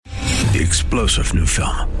The explosive new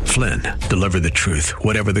film, Flynn, deliver the truth,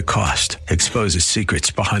 whatever the cost, exposes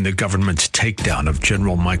secrets behind the government's takedown of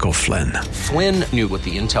General Michael Flynn. Flynn knew what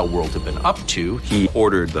the intel world had been up to. He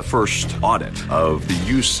ordered the first audit of the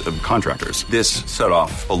use of contractors. This set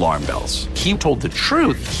off alarm bells. He told the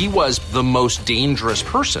truth. He was the most dangerous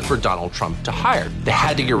person for Donald Trump to hire. They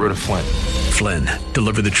had to get rid of Flynn. Flynn,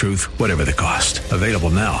 deliver the truth, whatever the cost. Available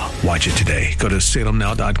now. Watch it today. Go to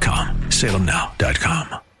salemnow.com.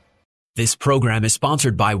 salemnow.com. This program is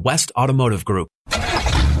sponsored by West Automotive Group. The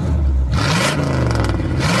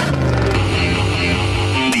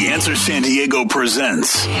Answer San Diego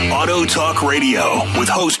presents Auto Talk Radio with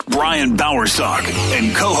host Brian Bowersock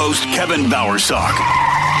and co-host Kevin Bowersock.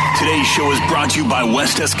 Today's show is brought to you by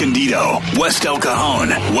West Escondido, West El Cajon,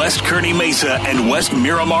 West Kearny Mesa, and West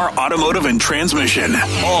Miramar Automotive and Transmission.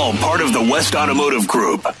 All part of the West Automotive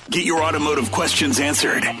Group. Get your automotive questions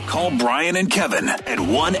answered. Call Brian and Kevin at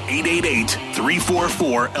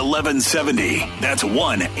 1-888-344-1170. That's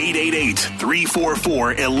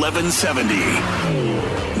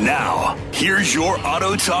 1-888-344-1170. Now, here's your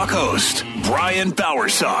Auto Talk host, Brian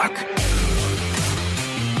Bowersock.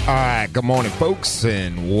 All right, good morning, folks,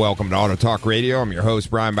 and welcome to Auto Talk Radio. I'm your host,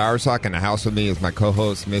 Brian Bowersock, and in the house with me is my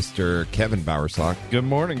co-host, Mr. Kevin Bowersock. Good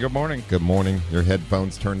morning, good morning. Good morning. Your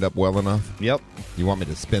headphones turned up well enough? Yep. You want me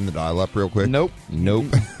to spin the dial up real quick? Nope. Nope.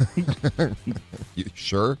 You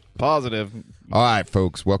sure? Positive. All right,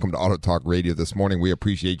 folks, welcome to Auto Talk Radio this morning. We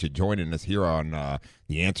appreciate you joining us here on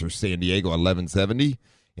The Answer San Diego 1170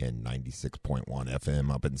 and 96.1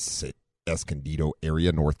 FM up in Escondido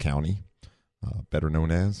area, North County. Better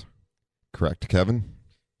known as, correct, Kevin?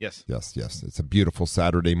 Yes. Yes. It's a beautiful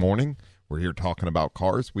Saturday morning. We're here talking about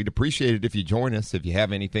cars. We'd appreciate it if you join us. If you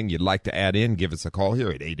have anything you'd like to add in, give us a call here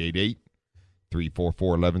at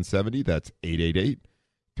 888-344-1170. That's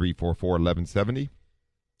 888-344-1170.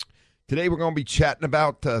 Today we're going to be chatting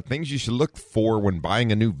about things you should look for when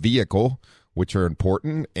buying a new vehicle, which are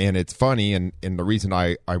important. And it's funny, and the reason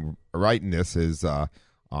I'm writing this is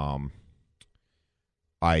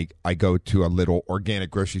I go to a little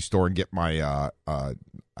organic grocery store and get my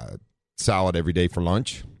salad every day for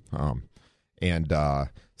lunch.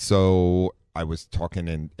 So I was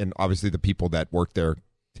talking, and obviously the people that work there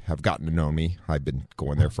have gotten to know me. I've been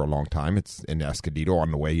going there for a long time. It's in Escondido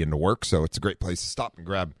on the way into work, so it's a great place to stop and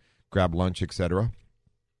grab lunch, etc.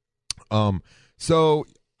 So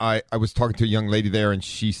I was talking to a young lady there, and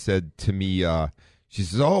she said to me, she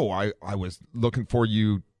says, "Oh, I was looking for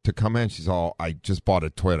you to come in." She's all, "I just bought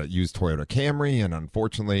a used Toyota Camry, and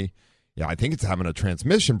unfortunately, I think it's having a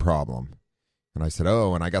transmission problem." And I said,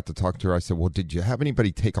 "Oh," and I got to talk to her. I said, "Well, did you have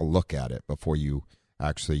anybody take a look at it before you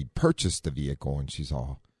actually purchased the vehicle?" And she's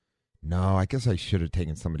all, "No, I guess I should have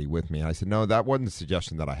taken somebody with me." And I said, "No, that wasn't the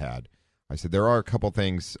suggestion that I had." I said, "There are a couple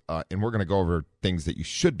things, and we're going to go over things that you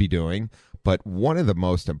should be doing, but one of the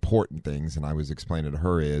most important things," and I was explaining to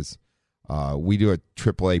her, is we do a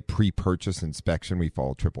AAA pre-purchase inspection. We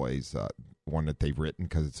follow AAA's one that they've written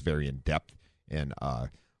because it's very in-depth, and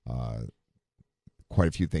quite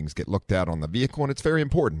a few things get looked at on the vehicle, and it's very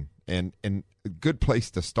important and a good place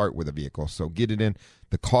to start with a vehicle. So get it in.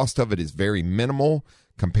 The cost of it is very minimal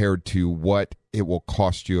compared to what it will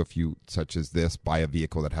cost you if you, such as this, buy a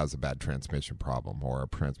vehicle that has a bad transmission problem or a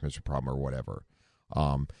transmission problem or whatever.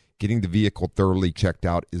 Getting the vehicle thoroughly checked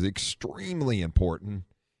out is extremely important.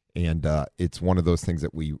 And it's one of those things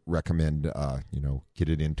that we recommend, get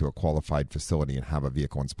it into a qualified facility and have a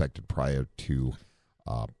vehicle inspected prior to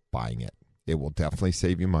buying it. It will definitely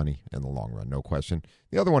save you money in the long run, no question.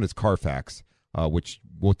 The other one is Carfax, which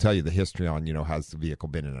will tell you the history on, has the vehicle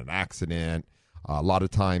been in an accident. A lot of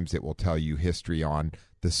times it will tell you history on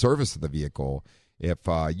the service of the vehicle. If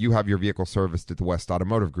you have your vehicle serviced at the West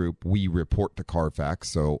Automotive Group, we report to Carfax,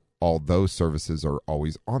 so all those services are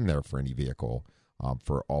always on there for any vehicle.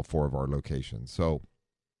 For all four of our locations. So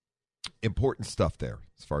important stuff there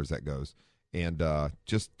as far as that goes. And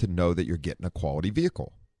just to know that you're getting a quality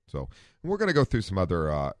vehicle. So we're going to go through some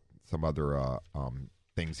other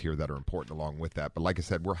things here that are important along with that. But like I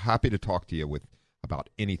said, we're happy to talk to you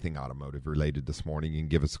about anything automotive related this morning. You can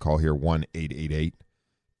give us a call here,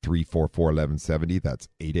 1-888-344-1170. That's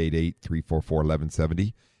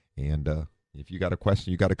 888-344-1170. And if you got a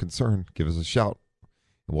question, you got a concern, give us a shout,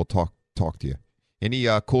 and we'll talk to you. Any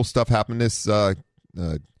cool stuff happened this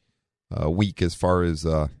week as far as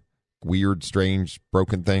weird, strange,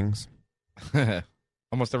 broken things?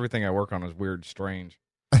 Almost everything I work on is weird, strange.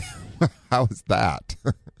 How is that?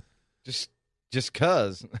 Just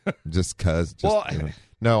cause. Just cause. Well,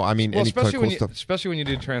 no, I mean, any especially cool stuff. Especially when you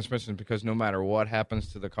do transmission, because no matter what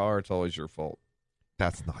happens to the car, it's always your fault.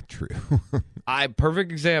 That's not true.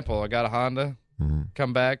 Perfect example. I got a Honda. Mm-hmm.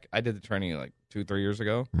 Come back. I did the training like 2-3 years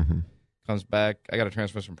ago. Mm-hmm. Comes back. I got a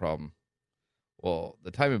transmission problem. Well, the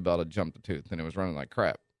timing belt had jumped the tooth, and it was running like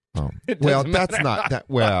crap. Oh. Well, that's not that.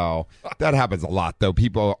 Well, that happens a lot, though.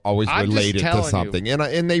 People always relate it to something,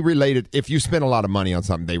 and they relate it. If you spend a lot of money on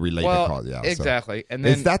something, they relate it. Yeah, exactly. So. And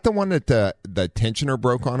then, is that the one that the tensioner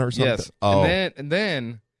broke on or something? Yes. Oh. And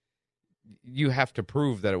then you have to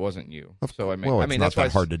prove that it wasn't you. So it's not that's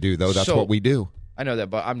that hard to do, though. That's what we do. I know that,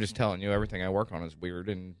 but I'm just telling you, everything I work on is weird.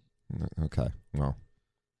 And okay, well,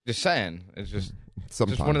 just saying, it's just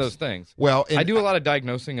sometimes just one of those things. Well, I do a lot of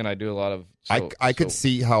diagnosing, and I do a lot of. I could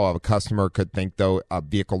see how a customer could think, though, a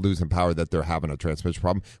vehicle losing power, that they're having a transmission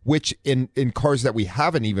problem, which in cars that we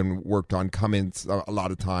haven't even worked on come in a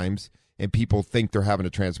lot of times, and people think they're having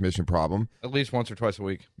a transmission problem. At least once or twice a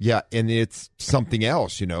week. Yeah, and it's something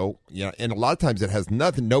else, you know. Yeah, and a lot of times it has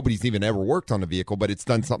nothing. Nobody's even ever worked on a vehicle, but it's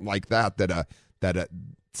done something like that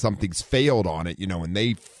something's failed on it, you know, and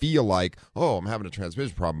they feel like, oh, I'm having a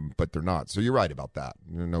transmission problem, but they're not. So you're right about that.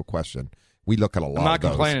 No question. We look at a lot of those. I'm not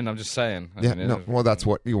complaining. I'm just saying. That's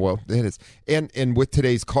what. Well, it is. And with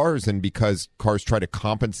today's cars, and because cars try to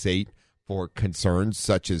compensate for concerns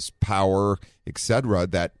such as power, etc.,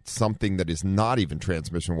 that something that is not even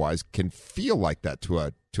transmission wise can feel like that to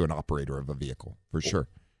an operator of a vehicle for sure.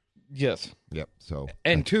 Yes. Yep. So,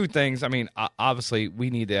 and two things. I mean, obviously, we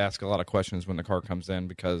need to ask a lot of questions when the car comes in,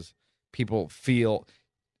 because people feel,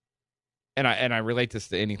 and I relate this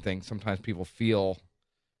to anything. Sometimes people feel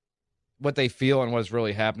what they feel, and what's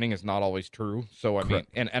really happening is not always true. So I mean,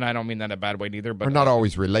 and I don't mean that in a bad way either. But we're not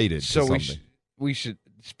always related. So to something. we should,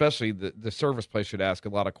 especially the service place, should ask a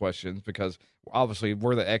lot of questions, because obviously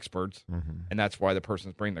we're the experts, and that's why the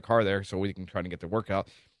person's bringing the car there, so we can try to get the work out.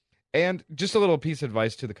 And just a little piece of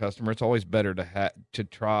advice to the customer: it's always better to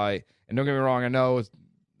try. And don't get me wrong, I know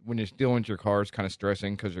when you're dealing with your car, it's kind of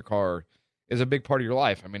stressing, because your car is a big part of your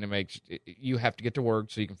life. I mean, you have to get to work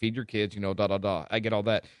so you can feed your kids. You know, I get all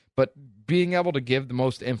that, but being able to give the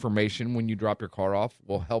most information when you drop your car off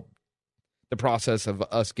will help the process of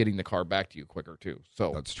us getting the car back to you quicker too.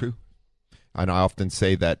 So that's true. And I often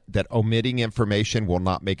say that omitting information will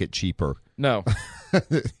not make it cheaper. No.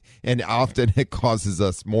 And often it causes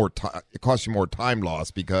us more time. It costs you more time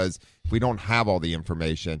loss, because if we don't have all the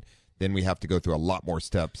information, then we have to go through a lot more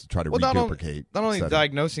steps to try to reduplicate. Not only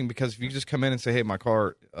diagnosing, because if you just come in and say, "Hey, my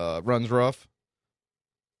car runs rough,"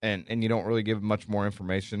 and you don't really give much more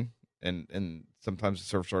information, and sometimes the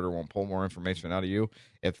service order won't pull more information out of you.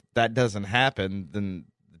 If that doesn't happen, then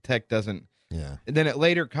the tech doesn't. Yeah. And then it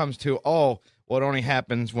later comes to, well, it only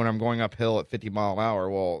happens when I'm going uphill at 50 mile an hour.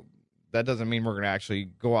 Well, that doesn't mean we're going to actually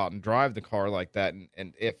go out and drive the car like that.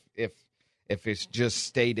 And if it's just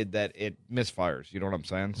stated that it misfires, you know what I'm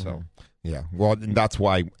saying? So, yeah. Well, and that's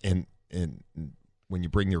why in when you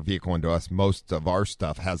bring your vehicle into us, most of our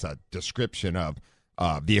stuff has a description of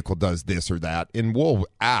vehicle does this or that, and we'll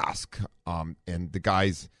ask. And the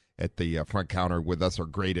guys at the front counter with us are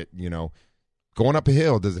great at, you know, going up a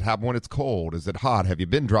hill, does it happen when it's cold? Is it hot? Have you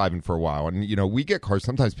been driving for a while? And, you know, we get cars.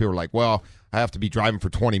 Sometimes people are like, well, I have to be driving for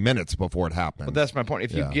 20 minutes before it happens. But that's my point.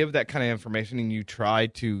 If you give that kind of information and you try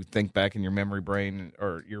to think back in your memory brain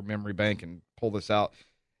or your memory bank and pull this out,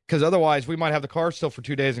 because otherwise we might have the car still for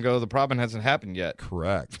 2 days and go, the problem hasn't happened yet.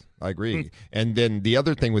 Correct. I agree. And then the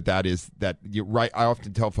other thing with that is that you're right. I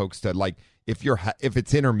often tell folks that, like, if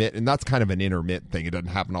it's intermittent, and that's kind of an intermittent thing, it doesn't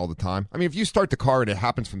happen all the time. I mean, if you start the car and it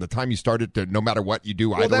happens from the time you start it to no matter what you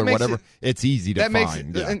do, idle or whatever, it's easy to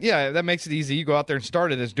find. That makes it easy. You go out there and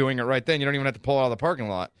start it, it's doing it right then. You don't even have to pull out of the parking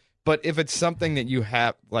lot. But if it's something that you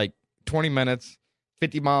have, like 20 minutes,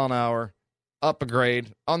 50 mile an hour, up a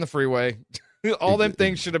grade, on the freeway, all them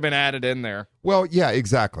things should have been added in there. Well, yeah,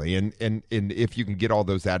 exactly. And if you can get all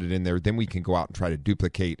those added in there, then we can go out and try to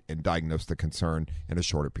duplicate and diagnose the concern in a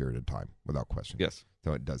shorter period of time, without question. Yes.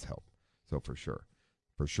 So it does help. So for sure.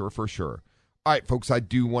 All right, folks, I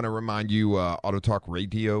do want to remind you, Auto Talk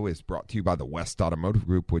Radio is brought to you by the West Automotive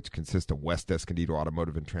Group, which consists of West Escondido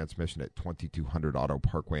Automotive and Transmission at 2200 Auto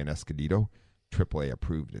Parkway in Escondido. AAA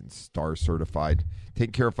approved and STAR certified.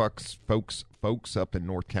 Taking care of folks up in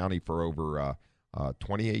North County for over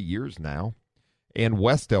 28 years now. And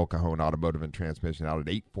West El Cajon Automotive and Transmission out at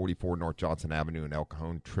 844 North Johnson Avenue in El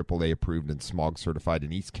Cajon. AAA approved and smog certified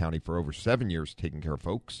in East County for over 7 years, taking care of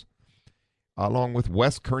folks. Along with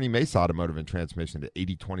West Kearney Mesa Automotive and Transmission at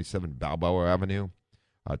 8027 Balboa Avenue.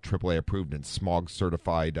 AAA approved and smog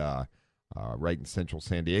certified right in central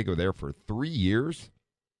San Diego there for 3 years.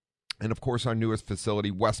 And, of course, our newest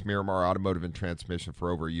facility, West Miramar Automotive and Transmission, for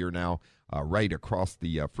over a year now, right across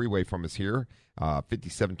the freeway from us here,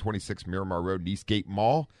 5726 Miramar Road, Eastgate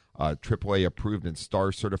Mall, AAA approved and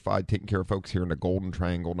STAR certified, taking care of folks here in the Golden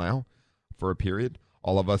Triangle now for a period.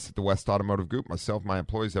 All of us at the West Automotive Group, myself, my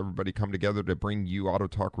employees, everybody come together to bring you Auto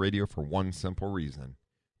Talk Radio for one simple reason.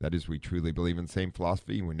 That is, we truly believe in the same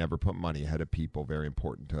philosophy. We never put money ahead of people, very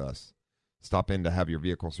important to us. Stop in to have your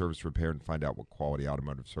vehicle service repaired and find out what quality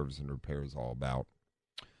automotive service and repair is all about.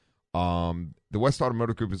 The West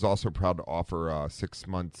Automotive Group is also proud to offer 6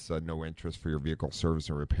 months no interest for your vehicle service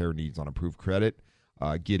and repair needs on approved credit.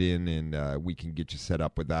 Get in and we can get you set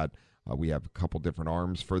up with that. We have a couple different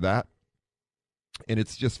arms for that. And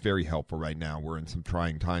it's just very helpful right now. We're in some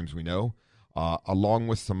trying times, we know. Along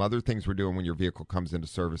with some other things we're doing when your vehicle comes into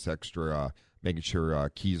service, extra making sure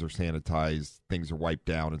keys are sanitized, things are wiped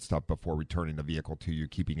down and stuff before returning the vehicle to you,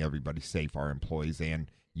 keeping everybody safe, our employees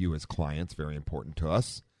and you as clients, very important to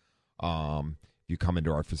us. If you come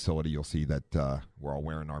into our facility, you'll see that we're all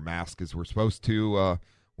wearing our masks as we're supposed to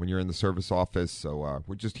when you're in the service office. So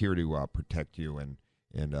we're just here to protect you and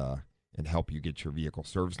help you get your vehicle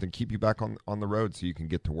serviced and keep you back on the road so you can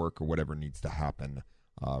get to work or whatever needs to happen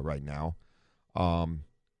right now.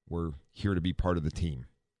 We're here to be part of the team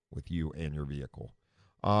with you and your vehicle.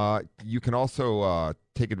 You can also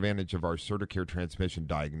take advantage of our CertiCare transmission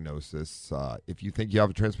diagnosis. If you think you have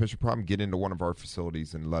a transmission problem, get into one of our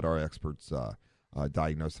facilities and let our experts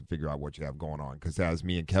diagnose and figure out what you have going on. Because as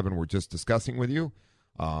me and Kevin were just discussing with you,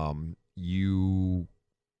 you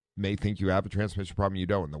may think you have a transmission problem, you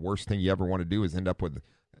don't. And the worst thing you ever want to do is end up with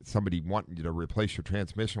somebody wanting you to replace your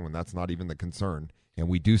transmission when that's not even the concern. And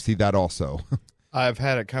we do see that also. We've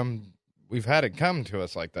had it come to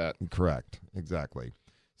us like that. Correct. Exactly.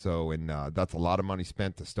 So, and that's a lot of money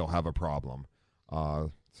spent to still have a problem.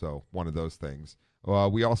 So one of those things.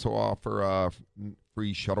 We also offer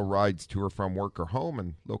free shuttle rides to or from work or home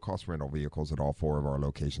and low-cost rental vehicles at all 4 of our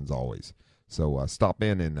locations always. So stop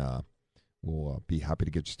in and we'll be happy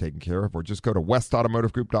to get you taken care of. Or just go to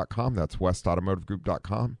westautomotivegroup.com. That's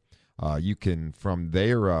westautomotivegroup.com. You can, from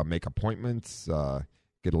there, make appointments,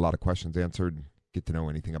 get a lot of questions answered, get to know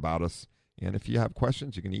anything about us. And if you have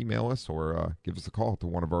questions, you can email us or give us a call to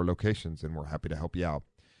one of our locations, and we're happy to help you out.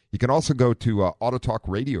 You can also go to Auto Talk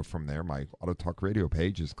Radio from there. My Auto Talk Radio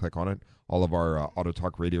page, just click on it. All of our Auto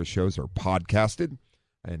Talk Radio shows are podcasted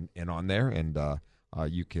and on there. And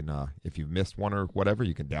you can, if you've missed one or whatever,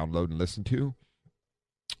 you can download and listen to.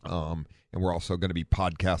 And we're also going to be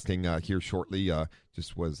podcasting here shortly.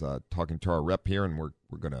 Just was talking to our rep here, and we're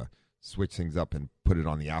going to switch things up and put it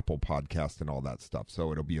on the Apple podcast and all that stuff.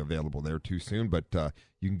 So it'll be available there too soon. But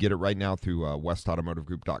you can get it right now through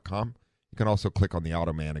westautomotivegroup.com. You can also click on the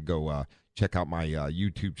Automan and go check out my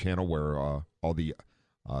YouTube channel where all the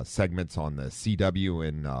segments on the CW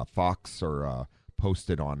and Fox are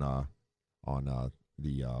posted on the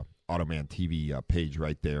Automan TV page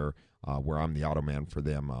right there, where I'm the Automan for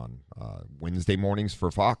them on Wednesday mornings for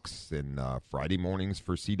Fox and Friday mornings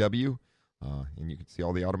for CW. And you can see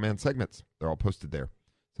all the Automan segments. They're all posted there.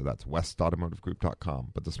 So that's westautomotivegroup.com.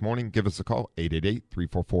 But this morning, give us a call,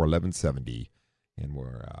 888-344-1170. And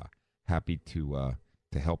we're happy to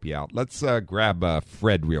help you out. Let's grab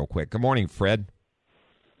Fred real quick. Good morning, Fred.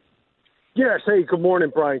 Yes. Hey, good morning,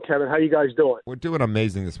 Brian, Kevin. How you guys doing? We're doing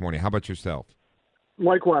amazing this morning. How about yourself?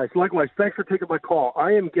 Likewise. Thanks for taking my call.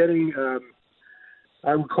 I am getting,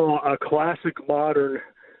 I would call a classic modern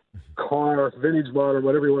car, vintage modern,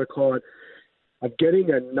 whatever you want to call it. I'm getting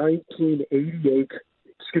a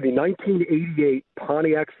 1988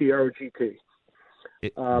 Pontiac Fiero GT.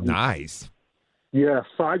 Nice. Yeah,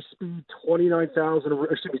 5-speed,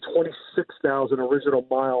 26,000 original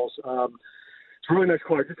miles. It's a really nice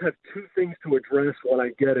car. I just have 2 things to address when I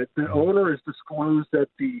get it. The owner has disclosed that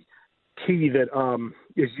the key that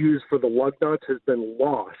is used for the lug nuts has been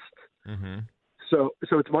lost. Mm-hmm. So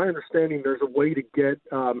it's my understanding there's a way to get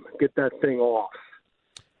that thing off.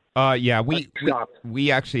 Yeah, we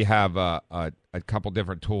actually have a couple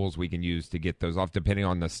different tools we can use to get those off, depending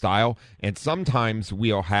on the style. And sometimes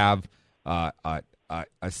we'll have a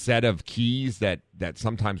set of keys that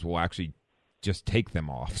sometimes will actually just take them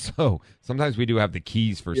off. So sometimes we do have the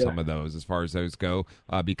keys for some of those, as far as those go,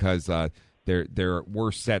 because there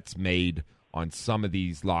were sets made on some of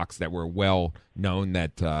these locks that were well known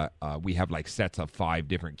that we have like sets of 5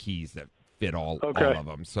 different keys that fit all of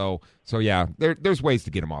them. So yeah, there's ways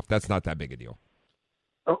to get them off. That's not that big a deal.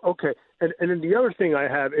 Oh, okay. And then the other thing I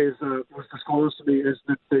have is was disclosed to me is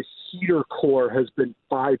that the heater core has been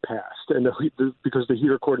bypassed, and because the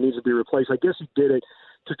heater core needs to be replaced. I guess he did it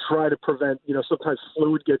to try to prevent, sometimes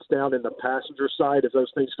fluid gets down in the passenger side if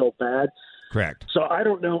those things go bad. Correct. So I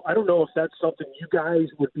don't know if that's something you guys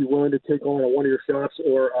would be willing to take on at one of your shops,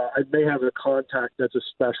 or I may have a contact that's a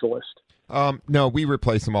specialist. No, we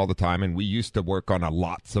replace them all the time, and we used to work on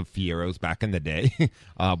lots of Fieros back in the day.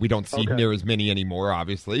 We don't see near as many anymore,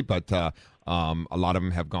 obviously, but a lot of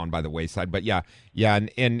them have gone by the wayside. But yeah,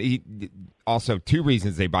 and also 2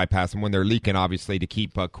 reasons they bypass them: when they're leaking, obviously, to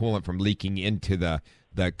keep coolant from leaking into the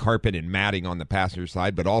carpet and matting on the passenger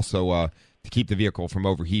side, but also to keep the vehicle from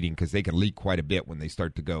overheating, because they can leak quite a bit when they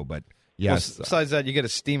start to go. But yes, besides that, you get a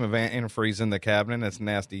steam of antifreeze in the cabin. That's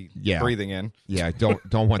nasty breathing in. Yeah, don't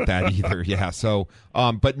want that either. Yeah, so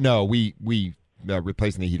but no, we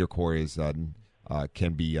replacing the heater core is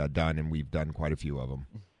can be done, and we've done quite a few of them.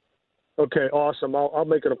 Okay, awesome. I'll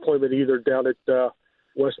make an appointment either down at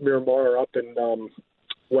West Miramar or up in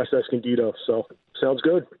West Escondido. So sounds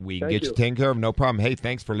good. We can get you taken care of, no problem. Hey,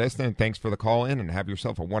 thanks for listening. Thanks for the call in, and have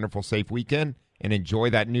yourself a wonderful, safe weekend, and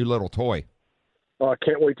enjoy that new little toy. I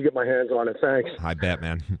can't wait to get my hands on it. Thanks. I bet,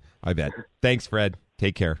 man. I bet. Thanks, Fred.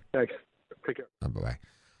 Take care. Thanks. Take care. Bye-bye.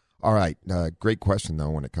 All right. Great question,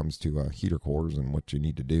 though, when it comes to heater cores and what you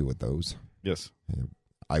need to do with those. Yes.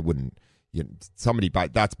 I wouldn't.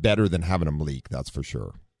 That's better than having them leak, that's for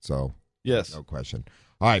sure. So, yes. No question.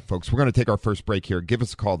 All right, folks, we're going to take our first break here. Give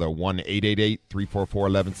us a call, though,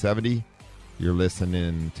 1-888-344-1170. You're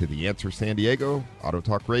listening to The Answer San Diego, Auto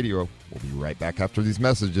Talk Radio. We'll be right back after these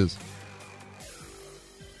messages.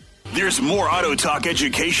 There's more Auto Talk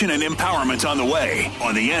education and empowerment on the way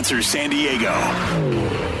on The Answer San Diego.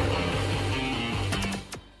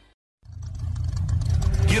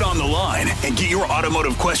 Get on the line and get your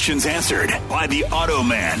automotive questions answered by the Auto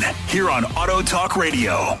Man here on Auto Talk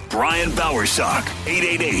Radio. Brian Bowersock,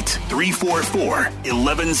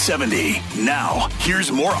 888-344-1170. Now,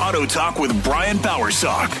 here's more Auto Talk with Brian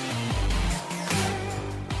Bowersock.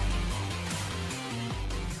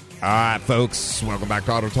 All right, folks, welcome back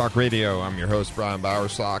to Auto Talk Radio. I'm your host, Brian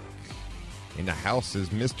Bowersock. In the house is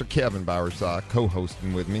Mr. Kevin Bowersock,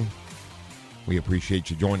 co-hosting with me. We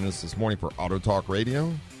appreciate you joining us this morning for Auto Talk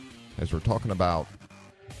Radio, as we're talking about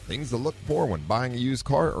things to look for when buying a used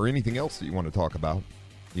car or anything else that you want to talk about.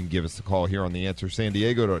 You can give us a call here on The Answer San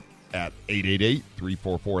Diego at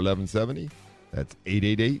 888-344-1170. That's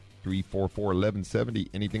 888-344-1170.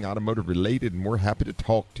 Anything automotive related, and we're happy to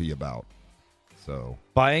talk to you about. So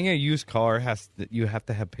buying a used car you have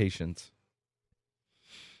to have patience.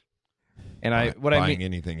 And buying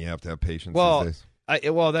anything, you have to have patience these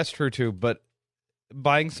days. Well, that's true too. But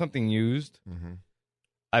buying something used,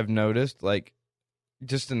 I've noticed, like,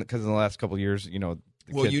 just because in the last couple of years,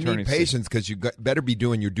 well, you need patience because you better be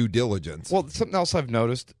doing your due diligence. Well, something else I've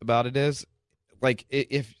noticed about it is, like,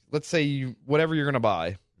 if let's say whatever you're going to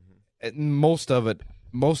buy, most of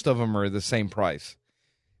them are the same price.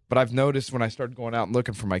 But I've noticed when I started going out and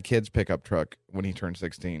looking for my kid's pickup truck when he turned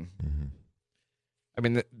 16, I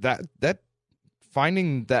mean that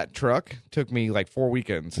finding that truck took me like 4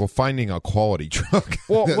 weekends. Well, finding a quality truck.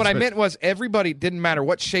 Well, what I meant was everybody, didn't matter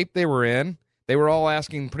what shape they were in, they were all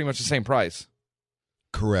asking pretty much the same price.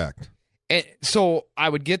 Correct. And so I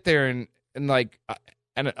would get there and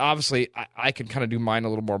obviously I can kind of do mine a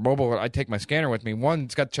little more mobile. I take my scanner with me. One,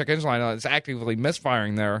 it's got the check engine light on. It's actively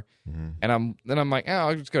misfiring there. And I'm like,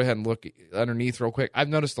 I'll just go ahead and look underneath real quick. I've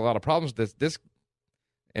noticed a lot of problems with this.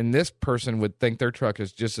 And this person would think their truck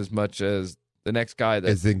is just as much as the next guy that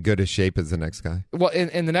is in good a shape as the next guy. Well,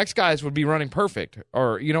 and the next guys would be running perfect,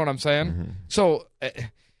 or you know what I'm saying? So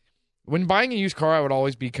when buying a used car, I would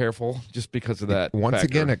always be careful just because of that. Once factor.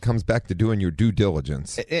 Again, it comes back to doing your due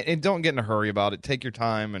diligence. And don't get in a hurry about it. Take your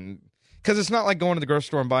time, and because it's not like going to the grocery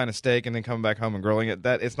store and buying a steak and then coming back home and grilling it.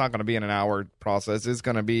 That it's not going to be in an hour process. It's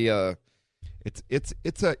going to be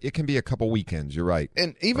it can be a couple weekends. You're right.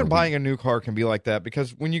 And even buying a new car can be like that,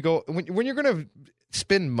 because when you're going to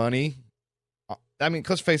spend money, I mean,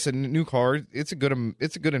 let's face it, a new car, it's a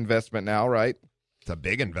good investment now, right? It's a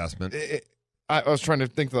big investment. I was trying to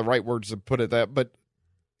think of the right words to put it that, but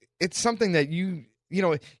it's something that you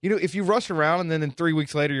know, if you rush around and then in 3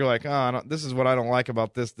 weeks later you're like, this is what I don't like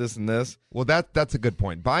about this, and this. Well, that's a good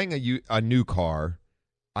point. Buying a new car,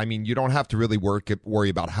 I mean, you don't have to really worry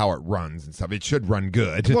about how it runs and stuff. It should run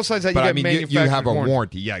good. Well, besides that, you have a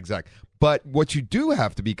warranty. Yeah, exactly. But what you do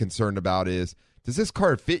have to be concerned about is, does this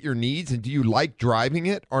car fit your needs, and do you like driving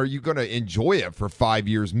it? Or are you going to enjoy it for 5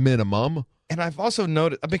 years minimum? And I've also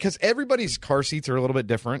noticed, because everybody's car seats are a little bit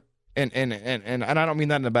different, and I don't mean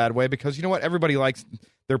that in a bad way, because you know what, everybody likes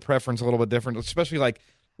their preference a little bit different, especially like.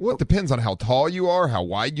 Well, it depends on how tall you are, how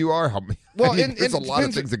wide you are. There's a lot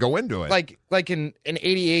of things that go into it. Like in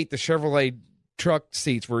 '88, the Chevrolet truck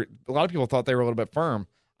seats were, a lot of people thought they were a little bit firm.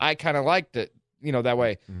 I kind of liked it, that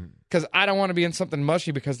way, because I don't want to be in something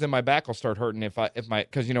mushy, because then my back will start hurting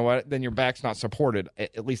because you know what, then your back's not supported.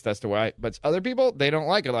 At least that's the way but other people, they don't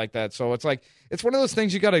like it like that. So it's like, it's one of those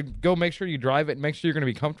things you got to go make sure you drive it and make sure you're going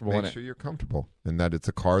to be comfortable in it. Make sure you're comfortable and that it's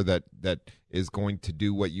a car that is going to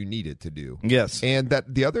do what you need it to do. Yes. And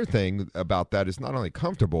that the other thing about that is not only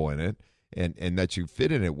comfortable in it and that you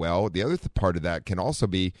fit in it well, the other part of that can also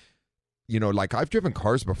be, like I've driven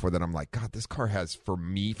cars before that I'm like, God, this car has, for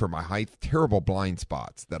me, for my height, terrible blind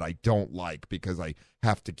spots that I don't like because I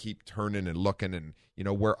have to keep turning and looking and,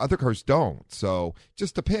 where other cars don't. So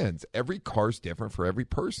just depends. Every car's different for every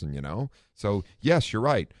person, So, yes, you're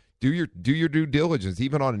right. Do your due diligence,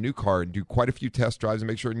 even on a new car, and do quite a few test drives and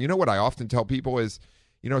make sure. And what I often tell people is,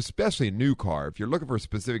 especially a new car, if you're looking for a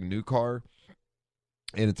specific new car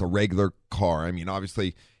and it's a regular car, I mean,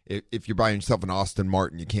 obviously, if you're buying yourself an Aston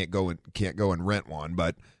Martin, you can't go and rent one,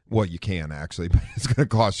 but you can actually, but it's going to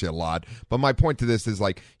cost you a lot. But my point to this is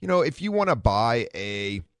like, if you want to buy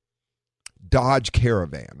a Dodge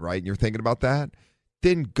Caravan, right, and you're thinking about that,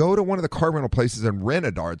 then go to one of the car rental places and rent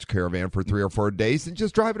a Dodge Caravan for 3 or 4 days and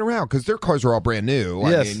just drive it around because their cars are all brand new.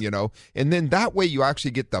 Yes. I mean, and then that way you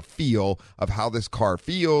actually get the feel of how this car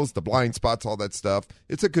feels, the blind spots, all that stuff.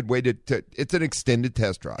 It's a good way to it's an extended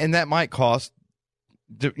test drive. And that might cost,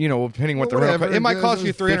 depending what the rental, it might cost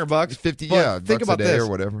you $300, $50, but think about a day this, or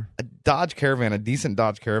whatever. A Dodge Caravan, a decent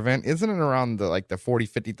Dodge Caravan, isn't it around the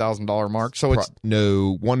 $40,000-$50,000 mark? So it's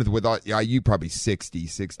no one with you probably 60,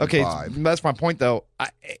 65. Okay, that's my point though.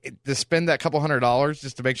 To spend that couple $100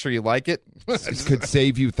 just to make sure you like it, it could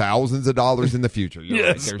save you thousands of dollars in the future. You're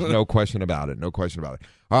yes. Right. There's no question about it. No question about it.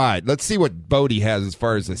 All right, let's see what Bodie has as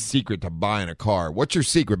far as a secret to buying a car. What's your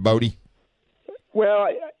secret, Bodie? Well,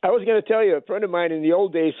 I was going to tell you, a friend of mine in the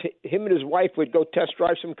old days, him and his wife would go test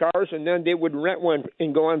drive some cars, and then they would rent one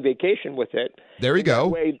and go on vacation with it. There you go.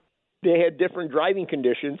 That way, they had different driving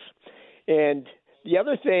conditions. And the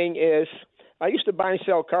other thing is, I used to buy and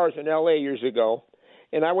sell cars in L.A. years ago,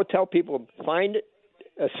 and I would tell people, find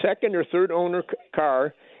a second or third owner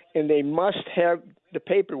car, and they must have the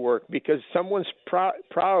paperwork because someone's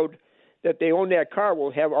proud that they own that car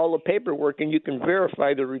will have all the paperwork and you can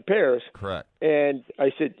verify the repairs. Correct. And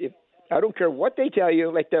I said, I don't care what they tell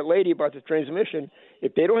you, like that lady about the transmission,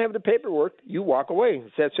 if they don't have the paperwork, you walk away.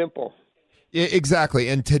 It's that simple. Exactly.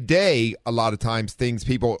 And today, a lot of times,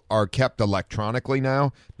 people are kept electronically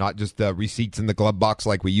now, not just the receipts in the glove box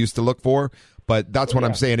like we used to look for. But that's what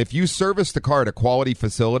I'm saying. If you service the car at a quality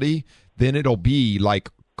facility, then it'll be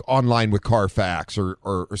like online with Carfax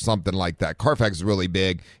or something like that. Carfax is really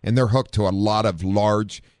big, and they're hooked to a lot of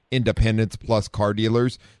large independents plus car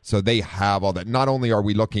dealers, so they have all that. Not only are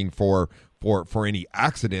we looking for any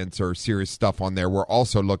accidents or serious stuff on there, we're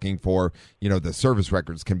also looking for, the service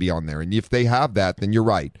records can be on there. And if they have that, then you're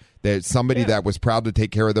right. There's somebody that was proud to take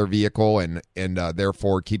care of their vehicle and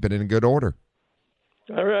therefore keep it in good order.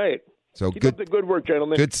 All right. So keep up the good work,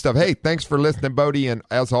 gentlemen. Good stuff. Hey, thanks for listening, Bodie, and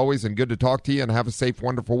as always, and good to talk to you, and have a safe,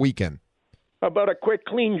 wonderful weekend. How about a quick,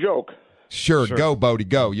 clean joke? Sure. Go, Bodie,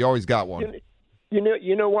 go. You always got one.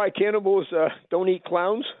 You know why cannibals don't eat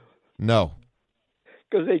clowns? No.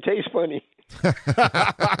 Because they taste funny.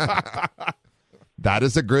 That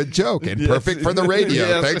is a good joke and perfect for the radio.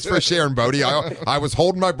 Yes. Thanks for sharing, Bodie. I was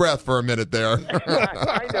holding my breath for a minute there.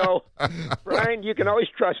 I know. Brian, you can always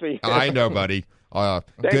trust me. I know, buddy.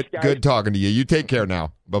 Thanks, good talking to you. You take care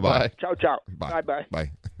now. Bye-bye. Ciao, ciao. Bye.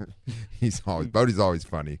 Bye. Bodie's always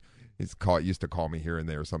funny. Used to call me here and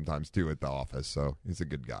there sometimes too at the office, so he's a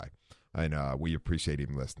good guy. And we appreciate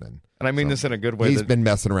him listening. And I mean this in a good way. He's been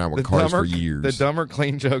messing around with cars for years. The dumber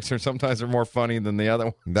clean jokes are sometimes more funny than the other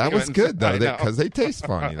ones. That was good, though, because they taste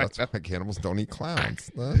funny. That's why cannibals don't eat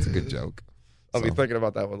clowns. That's a good joke. I'll be thinking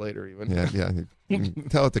about that one later, even. Yeah.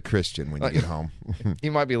 Tell it to Christian when you get home. He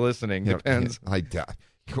might be listening. Depends.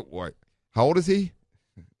 What? How old is he?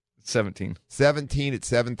 17. 17 at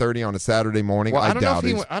 7:30 on a Saturday morning. Well, I doubt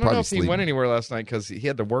it. I don't know if he went anywhere last night because he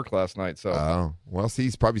had to work last night. So. Oh, well, see,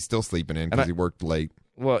 he's probably still sleeping in because he worked late.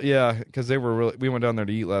 Well, yeah, because we went down there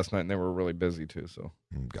to eat last night and they were really busy too. So.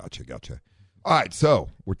 Gotcha. All right, so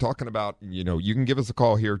we're talking about, you can give us a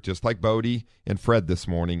call here just like Bodie and Fred this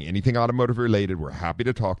morning. Anything automotive related, we're happy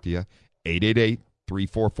to talk to you.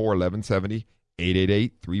 888-344-1170.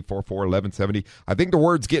 888-344-1170. I think the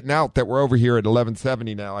word's getting out that we're over here at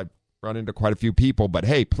 1170 now. I've run into quite a few people, but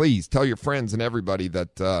hey, please tell your friends and everybody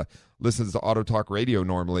that listens to Auto Talk Radio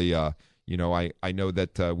normally. I know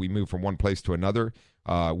that we move from one place to another.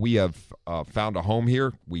 We have found a home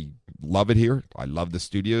here. We love it here. I love the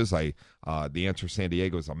studios. The Answer San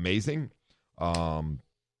Diego is amazing.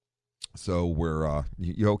 So we're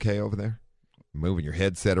you okay over there? Moving your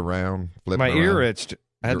headset around, flipping My around. Ear itched.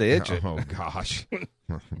 I had to itch it. Oh gosh,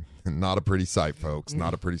 not a pretty sight, folks.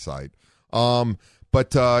 Not a pretty sight.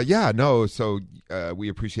 But yeah, no. So we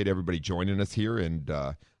appreciate everybody joining us here, and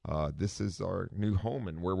this is our new home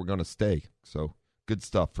and where we're going to stay. So good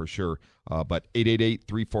stuff for sure. But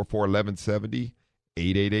 888-344-1170,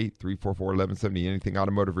 888-344-1170. Anything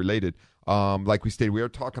automotive related. Like we stated, we are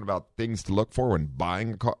talking about things to look for when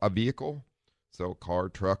buying a vehicle. So car,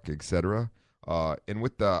 truck, etc. And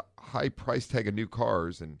with the high price tag of new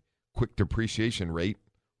cars and quick depreciation rate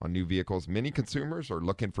on new vehicles, many consumers are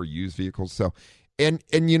looking for used vehicles. So, and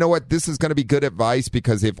you know what? This is going to be good advice,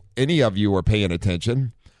 because if any of you are paying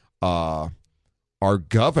attention, our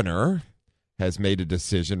governor has made a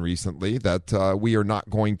decision recently that we are not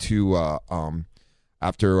going to,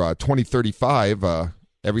 after 2035,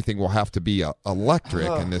 everything will have to be electric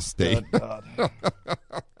in this state.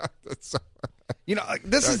 You know,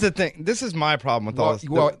 this is the thing. This is my problem with all this.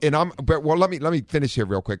 Let me finish here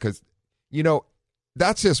real quick, because you know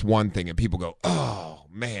that's just one thing, and people go, "Oh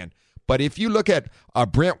man." But if you look at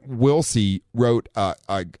Brent Wilsey wrote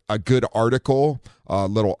a good article, a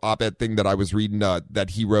little op-ed thing that I was reading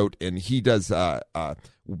that he wrote, and he does Brent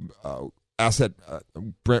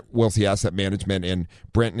Wilsey Asset Management, and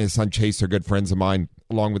Brent and his son Chase are good friends of mine,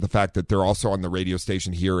 along with the fact that they're also on the radio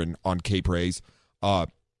station here and on Cape Rays.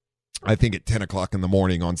 I think at 10 o'clock in the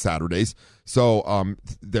morning on Saturdays. So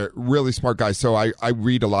they're really smart guys. So I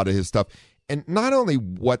read a lot of his stuff. And not only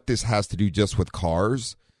what this has to do just with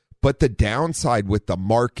cars, but the downside with the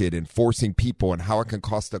market and forcing people, and how it can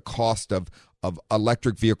cost the cost of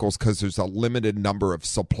electric vehicles, because there's a limited number of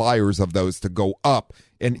suppliers of those to go up.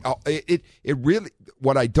 And it really,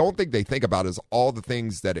 what I don't think they think about is all the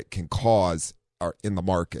things that it can cause are in the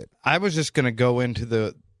market. I was just going to go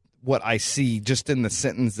into what I see just in the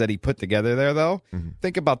sentence that he put together there, though. Mm-hmm.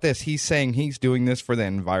 Think about this. He's saying he's doing this for the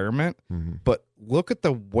environment, but look at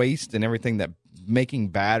the waste and everything that making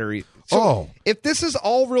batteries. So if this is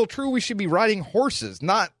all real true, we should be riding horses,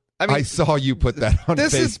 not. I mean, I saw you put that on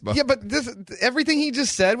Facebook. Everything he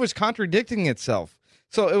just said was contradicting itself.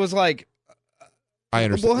 So it was like, I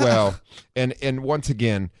understand. Well, and once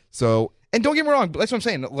again, so. And don't get me wrong, that's what I'm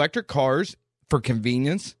saying. Electric cars for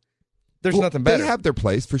convenience. There's nothing better. They have their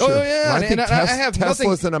place for sure. Oh, yeah. I think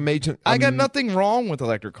Tesla's an amazing. I got nothing wrong with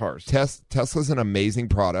electric cars. Tesla's an amazing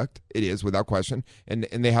product. It is, without question, and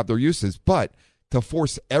they have their uses. But to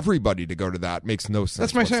force everybody to go to that makes no sense.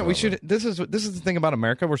 That's my saying. We should. This is the thing about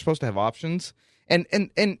America. We're supposed to have options. And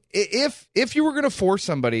if you were going to force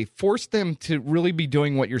somebody, force them to really be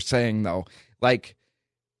doing what you're saying, though. Like,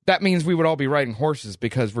 that means we would all be riding horses,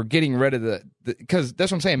 because we're getting rid of because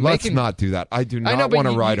that's what I'm saying. Let's not do that. I do not want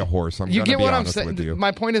to ride a horse. I'm going to be honest with you.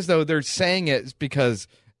 My point is, though, they're saying it because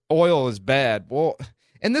oil is bad. Well,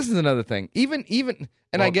 and this is another thing. Even,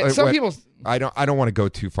 and I get some people. I don't want to go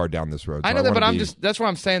too far down this road. I know that, but that's what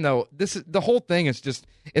I'm saying, though. The whole thing is just,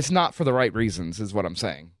 it's not for the right reasons, is what I'm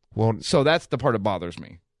saying. Well, so that's the part that bothers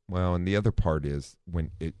me. Well, and the other part is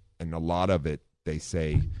and a lot of it they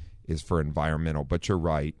say is for environmental, but you're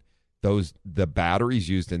right. The batteries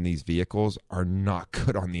used in these vehicles are not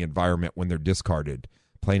good on the environment when they're discarded,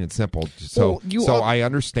 plain and simple. So I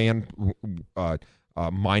understand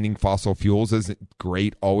mining fossil fuels isn't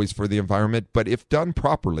great always for the environment, but if done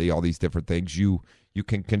properly, all these different things, you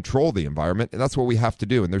can control the environment, and that's what we have to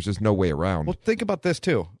do, and there's just no way around. Well, think about this,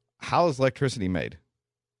 too. How is electricity made?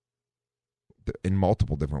 In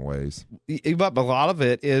multiple different ways. But a lot of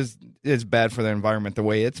it is bad for the environment the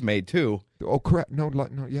way it's made, too. Oh, correct. No,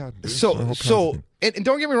 yeah. And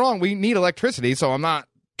don't get me wrong, we need electricity, so I'm not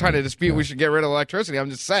trying to dispute we should get rid of electricity.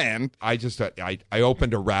 I'm just saying. I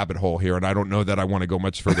opened a rabbit hole here, and I don't know that I want to go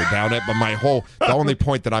much further down it, but the only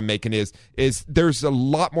point that I'm making is there's a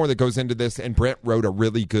lot more that goes into this, and Brent wrote a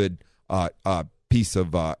really good piece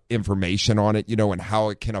of information on it, and how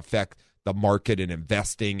it can affect the market and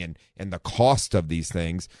investing and the cost of these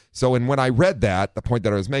things. So, and when I read that, the point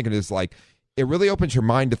that I was making is like, it really opens your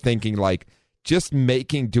mind to thinking like just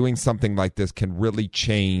doing something like this can really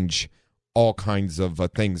change all kinds of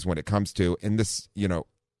things when it comes to, and this, and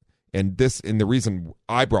the reason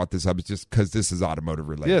I brought this up is just because this is automotive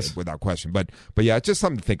related, yes, without question. But yeah, it's just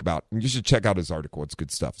something to think about. And you should check out his article. It's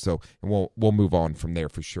good stuff. So, and we'll move on from there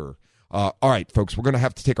for sure. All right, folks, we're going to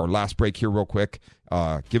have to take our last break here real quick.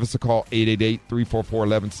 Give us a call,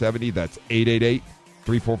 888-344-1170. That's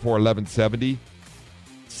 888-344-1170.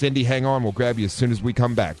 Cindy, hang on. We'll grab you as soon as we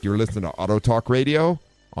come back. You're listening to Auto Talk Radio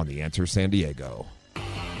on The Answer San Diego.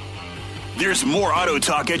 There's more Auto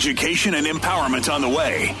Talk education and empowerment on the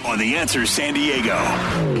way on The Answer San Diego.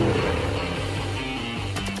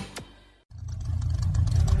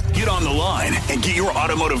 on the line and get your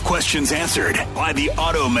automotive questions answered by the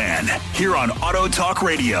Auto Man here on Auto Talk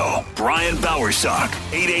Radio. Brian Bowersock,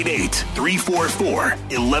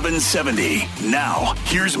 888-344-1170. Now,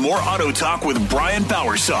 here's more Auto Talk with Brian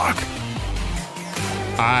Bowersock.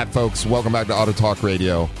 All right, folks, welcome back to Auto Talk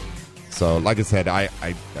Radio. So, like I said, I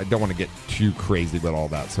don't want to get too crazy with all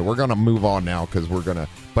that. So we're going to move on now because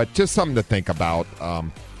but just something to think about.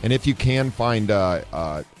 And if you can find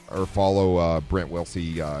or follow Brent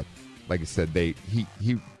Wilsey, like I said, he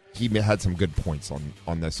had some good points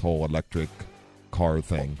on this whole electric car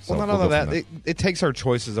thing. So well, not only that, it takes our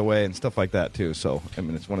choices away and stuff like that too. So, I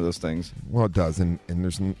mean, it's one of those things. Well, it does. And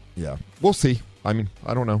there's, we'll see. I mean,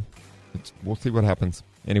 I don't know. We'll see what happens.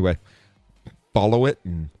 Anyway, follow it.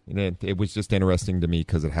 And it was just interesting to me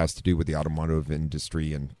because it has to do with the automotive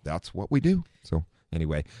industry, and that's what we do. So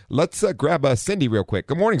anyway, let's grab Cindy real quick.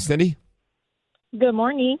 Good morning, Cindy. Good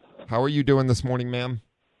morning. How are you doing this morning, ma'am?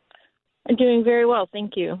 I'm doing very well,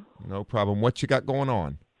 thank you. No problem. What you got going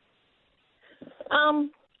on? I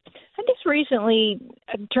just recently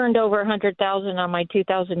turned over $100,000 on my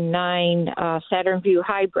 2009 Saturn Vue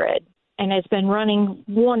Hybrid, and it's been running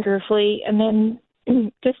wonderfully. And then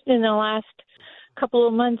just in the last couple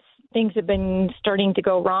of months, things have been starting to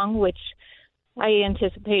go wrong, which I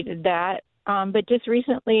anticipated that. But just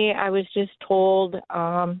recently, I was just told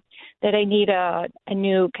that I need a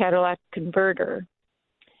new Cadillac converter.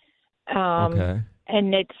 Okay.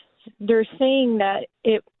 And they're saying that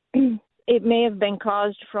it may have been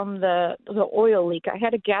caused from the oil leak. I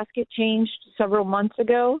had a gasket changed several months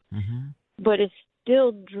ago, but it's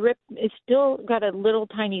still it's still got a little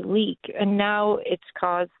tiny leak, and now it's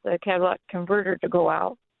caused the Cadillac converter to go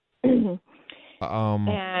out.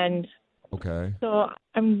 And okay. So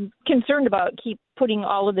I'm concerned about keep putting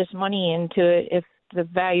all of this money into it if the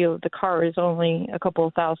value of the car is only a couple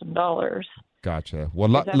of $1,000s. Gotcha. Well,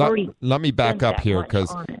 let me back up here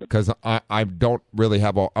because I don't really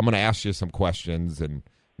have I'm going to ask you some questions, and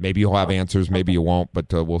maybe you'll have answers, maybe you won't,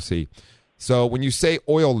 but we'll see. So when you say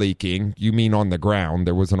oil leaking, you mean on the ground?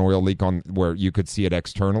 There was an oil leak on where you could see it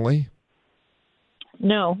externally?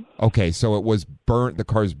 No. Okay, so it was the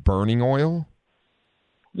car's burning oil?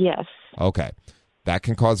 Yes. Okay. That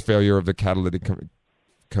can cause failure of the catalytic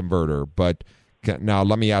converter. But now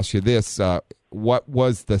let me ask you this. What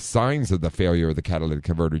was the signs of the failure of the catalytic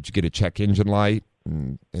converter? Did you get a check engine light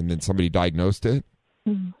and then somebody diagnosed it?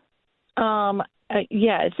 Yeah.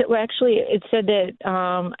 It said that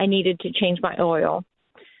I needed to change my oil.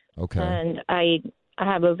 Okay. And I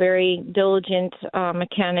have a very diligent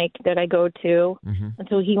mechanic that I go to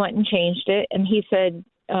until he went and changed it. And he said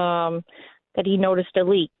that he noticed a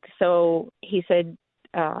leak. So he said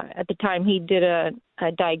at the time he did a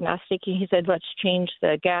diagnostic. He said, let's change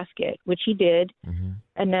the gasket, which he did.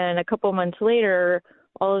 And then a couple months later,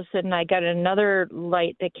 all of a sudden I got another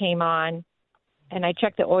light that came on, and I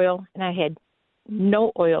checked the oil, and I had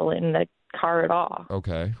no oil in the car at all.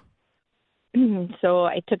 Okay. So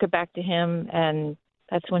I took it back to him, and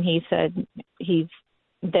that's when he said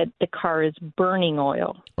that the car is burning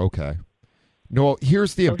oil. Okay. No,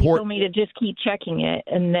 here's the important. He told me to just keep checking it,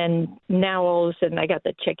 and then now all of a sudden I got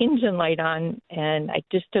the check engine light on, and I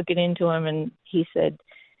just took it into him, and he said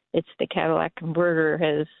it's the Cadillac converter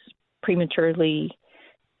has prematurely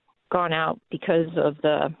gone out because of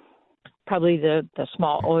probably the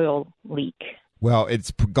small oil leak. Well,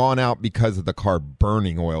 it's gone out because of the car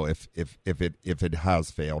burning oil if it has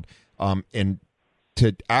failed. And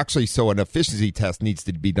to actually, so an efficiency test needs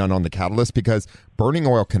to be done on the catalyst, because burning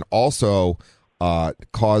oil can also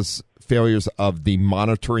cause failures of the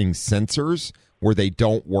monitoring sensors where they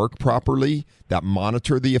don't work properly that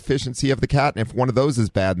monitor the efficiency of the cat. And if one of those is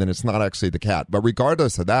bad, then it's not actually the cat. But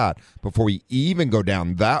regardless of that, before we even go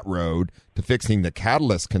down that road to fixing the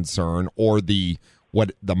catalyst concern or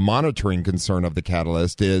what the monitoring concern of the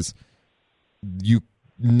catalyst is,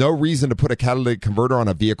 no reason to put a catalytic converter on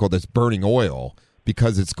a vehicle that's burning oil,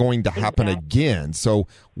 because it's going to happen again. So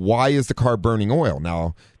why is the car burning oil?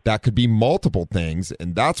 Now, that could be multiple things,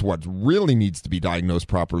 and that's what really needs to be diagnosed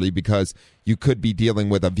properly, because you could be dealing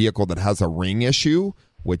with a vehicle that has a ring issue,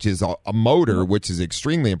 which is a motor, which is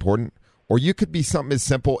extremely important, or you could be something as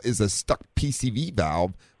simple as a stuck PCV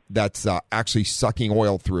valve that's actually sucking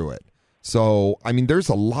oil through it. So, I mean, there's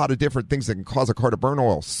a lot of different things that can cause a car to burn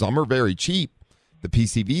oil. Some are very cheap, the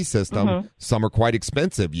PCV system. Some are quite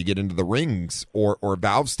expensive. You get into the rings or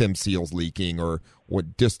valve stem seals leaking, or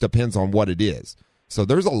what, just depends on what it is. So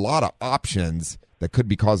there's a lot of options that could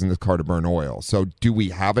be causing this car to burn oil. So do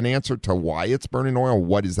we have an answer to why it's burning oil?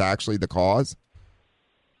 What is actually the cause?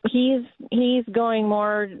 He's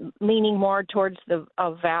leaning more towards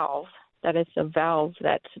a valve. that it's a valve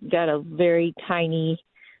that's got a very tiny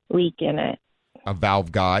leak in it. A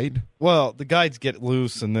valve guide? Well, the guides get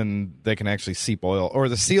loose, and then they can actually seep oil. Or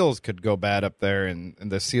the seals could go bad up there, and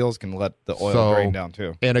the seals can let the oil drain down,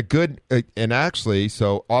 too. And actually,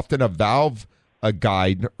 so often a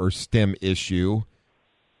guide or stem issue,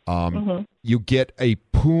 you get a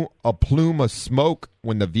plume of smoke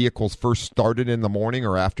when the vehicle's first started in the morning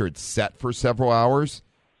or after it's set for several hours,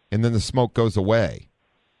 and then the smoke goes away.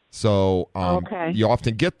 So you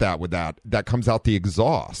often get that with that. That comes out the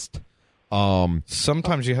exhaust.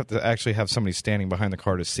 Sometimes you have to actually have somebody standing behind the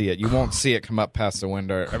car to see it. You won't see it come up past the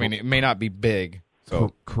window. I mean, it may not be big.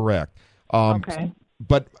 So correct.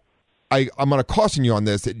 But I'm going to caution you on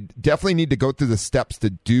this. It definitely need to go through the steps to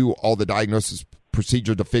do all the diagnosis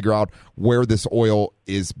procedure to figure out where this oil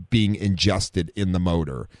is being ingested in the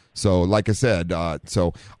motor. So like I said,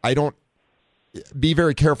 so I don't be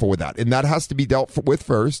very careful with that. And that has to be dealt with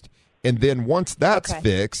first. And then once that's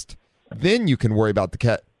fixed, then you can worry about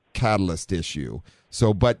the catalyst issue.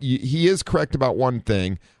 So, but he is correct about one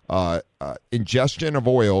thing. Ingestion of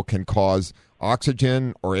oil can cause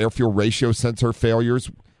oxygen or air fuel ratio sensor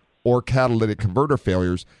failures or catalytic converter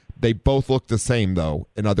failures. They both look the same, though.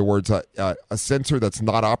 In other words, a sensor that's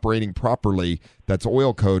not operating properly, that's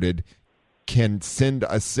oil coated, can send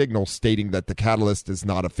a signal stating that the catalyst is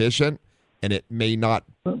not efficient, and it may not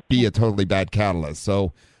be a totally bad catalyst.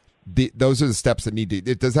 So those are the steps that need to.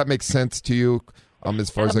 Does that make sense to you?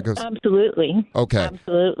 As far as it goes? Absolutely. Okay.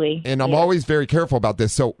 Absolutely. And I'm always very careful about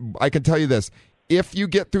this. So I can tell you this. If you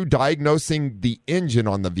get through diagnosing the engine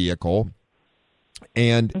on the vehicle,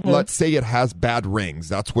 and let's say it has bad rings,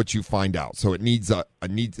 that's what you find out. So it needs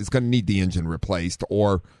it's going to need the engine replaced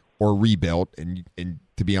or rebuilt. And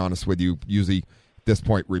to be honest with you, usually at this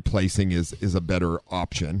point replacing is a better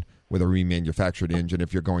option with a remanufactured engine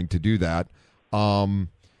if you're going to do that.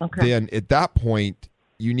 Then at that point,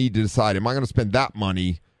 you need to decide, am I going to spend that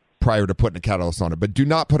money prior to putting a catalyst on it? But do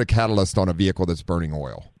not put a catalyst on a vehicle that's burning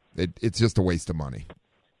oil. It's just a waste of money.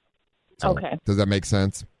 So, does that make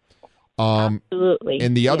sense? Absolutely.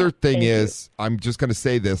 And the other thing is, I'm just going to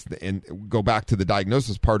say this and go back to the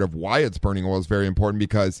diagnosis part of why it's burning oil is very important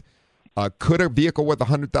because could a vehicle with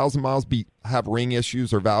 100,000 miles have ring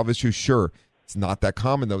issues or valve issues? Sure. It's not that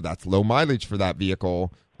common, though. That's low mileage for that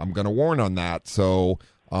vehicle. I'm going to warn on that. So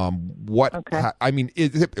I mean,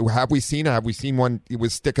 have we seen one? It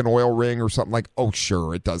was stick an oil ring or something like? Oh,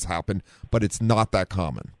 sure, it does happen, but it's not that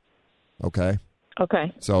common. Okay.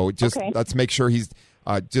 So let's make sure he's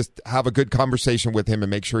just have a good conversation with him and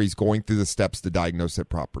make sure he's going through the steps to diagnose it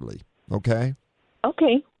properly. Okay.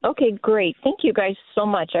 Okay. Great. Thank you guys so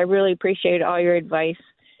much. I really appreciate all your advice.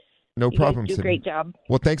 No problem. You do a great job.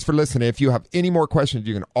 Well, thanks for listening. If you have any more questions,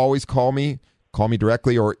 you can always call me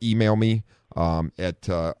directly or email me. At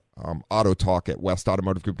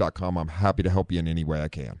autotalk@westautomotivegroup.com. I'm happy to help you in any way I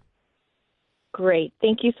can. Great.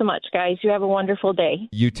 Thank you so much, guys. You have a wonderful day.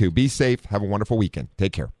 You too. Be safe. Have a wonderful weekend.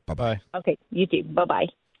 Take care. Bye-bye. Okay. You too. Bye-bye.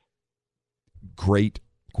 Great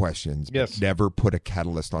questions. Yes. Never put a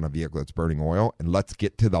catalyst on a vehicle that's burning oil. And let's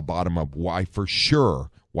get to the bottom of why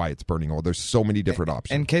it's burning oil. There's so many different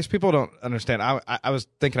options. In case people don't understand, I was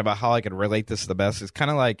thinking about how I could relate this the best. It's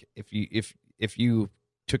kind of like if you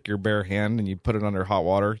took your bare hand and you put it under hot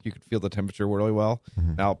water, you could feel the temperature really well.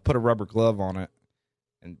 Now put a rubber glove on it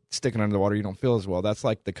and stick it under the water, you don't feel as well. That's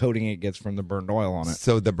like the coating it gets from the burned oil on it.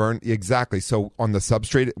 So exactly. So on the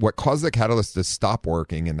substrate, what causes the catalyst to stop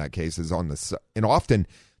working in that case is and often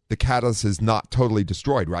the catalyst is not totally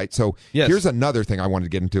destroyed, right? So here's another thing I wanted to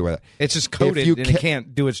get into. It's just coated and it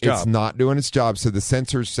can't do its job. It's not doing its job. So the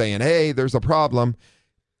sensor's saying, hey, there's a problem.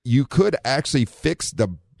 You could actually fix the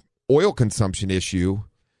oil consumption issue,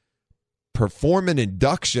 perform an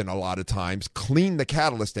induction a lot of times, clean the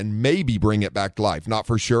catalyst, and maybe bring it back to life. Not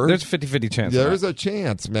for sure. There's a 50-50 chance. There's a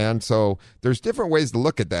chance, man. So there's different ways to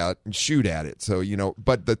look at that and shoot at it. So,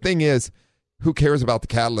 but the thing is, who cares about the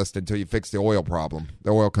catalyst until you fix the oil problem,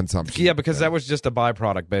 the oil consumption? Yeah, because that was just a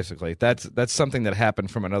byproduct, basically. That's something that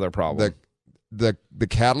happened from another problem. The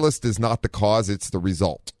catalyst is not the cause, it's the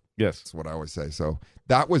result. Yes. That's what I always say. So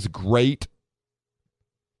that was great.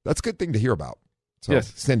 That's a good thing to hear about. So,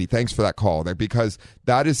 yes. Cindy, thanks for that call, because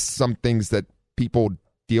that is some things that people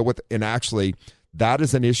deal with. And actually, that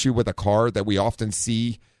is an issue with a car that we often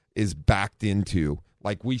see is backed into.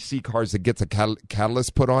 Like we see cars that gets a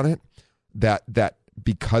catalyst put on it that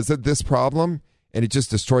because of this problem, and it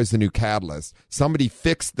just destroys the new catalyst. Somebody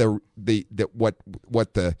fixed what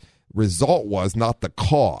the result was, not the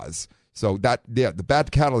cause. So the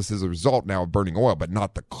bad catalyst is a result now of burning oil, but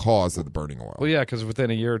not the cause of the burning oil. Well, yeah, because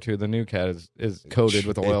within a year or two, the new cat is coated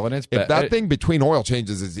with oil, and it's if that thing between oil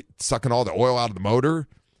changes is sucking all the oil out of the motor.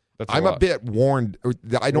 I'm a bit warned.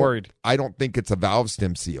 Worried. I don't think it's a valve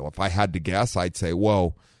stem seal. If I had to guess, I'd say,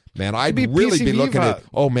 whoa, man, I'd really be looking at.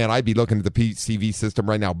 Oh man, I'd be looking at the PCV system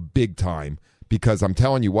right now, big time, because I'm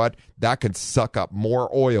telling you what, that can suck up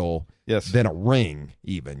more oil than a ring,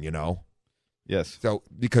 even. Yes. So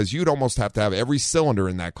because you'd almost have to have every cylinder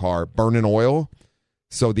in that car burning oil.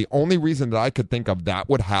 So the only reason that I could think of that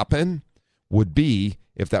would happen would be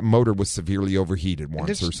if that motor was severely overheated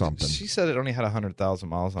once or something. She said it only had 100,000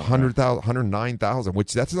 miles on it. 109,000,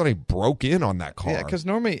 which that's only broke in on that car. Yeah, because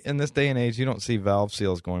normally in this day and age, you don't see valve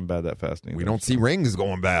seals going bad that fast anymore. We don't see rings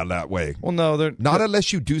going bad that way. Well, no, they're not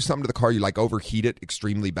unless you do something to the car, you like overheat it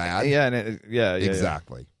extremely bad. Yeah,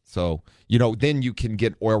 exactly. Yeah. So, then you can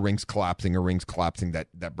get oil rings collapsing or rings collapsing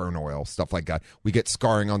that burn oil, stuff like that. We get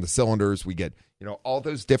scarring on the cylinders. We get, all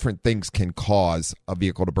those different things can cause a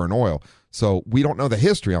vehicle to burn oil. So we don't know the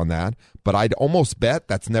history on that, but I'd almost bet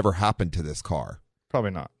that's never happened to this car.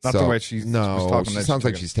 Probably not. Not the way she was talking. She sounds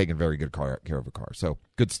like she's taking very good care of her car. So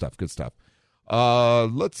good stuff.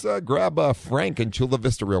 Let's grab Frank in Chula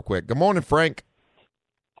Vista real quick. Good morning, Frank.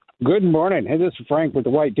 Good morning. Hey, this is Frank with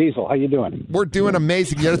the White Diesel. How you doing? We're doing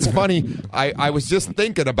amazing. Yeah, it's funny. I was just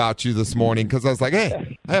thinking about you this morning because I was like,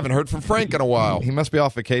 hey, I haven't heard from Frank in a while. He must be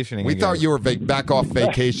off vacationing. We thought you were back off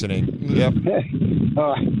vacationing. Yep.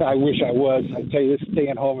 I wish I was. I tell you, this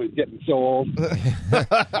staying home is getting so old.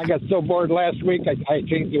 I got so bored last week, I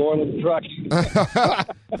changed the oil in the truck.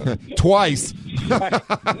 Twice.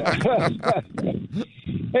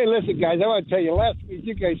 Hey, listen, guys, I want to tell you, last week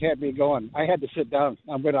you guys had me going. I had to sit down,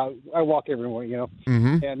 but I walk everywhere,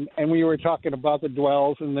 Mm-hmm. And we were talking about the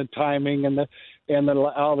dwells and the timing and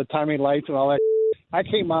all the timing lights and all that. I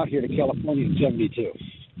came out here to California in '72.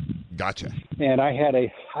 Gotcha. And I had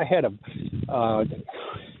a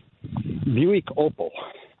Buick Opal.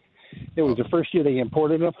 It was the first year they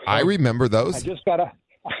imported them. I remember those.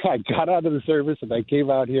 I got out of the service and I came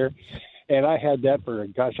out here, and I had that for,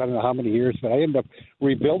 gosh, I don't know how many years, but I ended up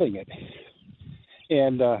rebuilding it.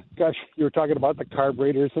 And, gosh, you were talking about the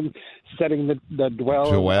carburetors and setting the dwell.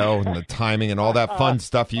 And the timing and all that fun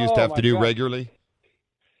stuff you used to have to do regularly.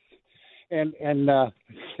 And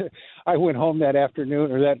I went home that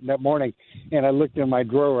afternoon or that morning, and I looked in my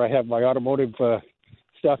drawer. I have my automotive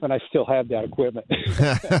stuff, and I still have that equipment.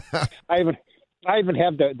 I even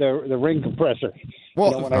have the ring compressor.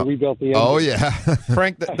 Well, when I rebuilt the engine. Oh yeah,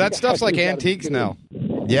 Frank, that stuff's like antiques now.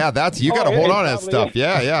 Yeah, you got to hold on to that stuff.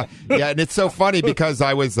 Yeah, and it's so funny because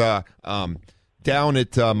I was down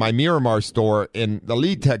at my Miramar store, and the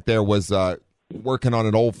lead tech there was working on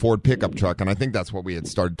an old Ford pickup truck, and I think that's what we had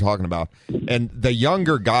started talking about. And the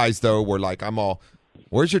younger guys though were like,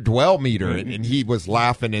 "Where's your dwell meter?" And he was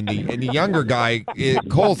laughing, and the younger guy,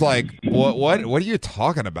 Cole's like, "What are you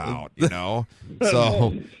talking about?"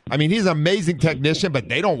 So, I mean, he's an amazing technician, but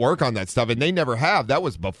they don't work on that stuff, and they never have. That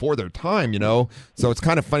was before their time, So it's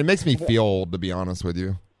kind of funny. It makes me feel old, to be honest with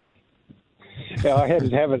you. Yeah, I had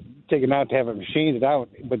to have it taken out to have it machined out,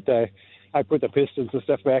 but I put the pistons and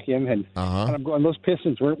stuff back in, and I'm going. Those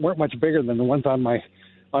pistons weren't much bigger than the ones on my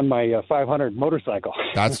 500 motorcycle.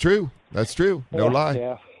 That's true. No lie.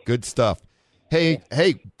 Yeah. Good stuff. Hey,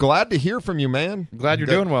 glad to hear from you, man. Glad you're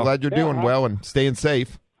doing well. Glad you're doing well and staying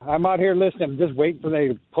safe. I'm out here listening. I'm just waiting for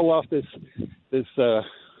them to pull off this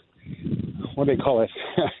what do they call it?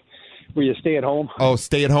 Where you stay at home. Oh,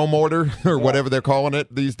 stay at home order or whatever they're calling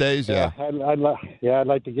it these days. Yeah. I'd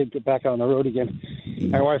like to get back on the road again.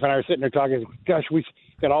 My wife and I are sitting there talking. Gosh, we've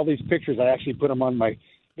got all these pictures. I actually put them on my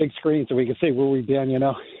big screen so we can see where we've been,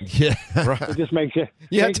 Yeah. Right. It just makes you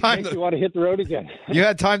makes you want to hit the road again. You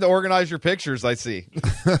had time to organize your pictures, I see.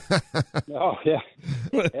 Oh, yeah.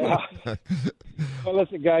 Well,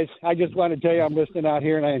 listen, guys, I just want to tell you I'm listening out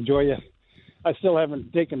here, and I enjoy you. I still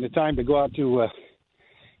haven't taken the time to go out to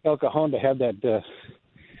El Cajon to have that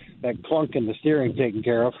clunk in the steering taken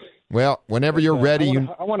care of. Well, whenever you're ready,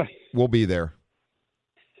 we'll be there.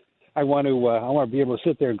 I want to be able to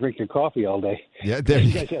sit there and drink your coffee all day. Yeah,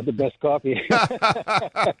 you guys have the best coffee.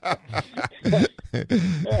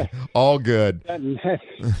 All good.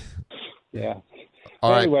 Yeah.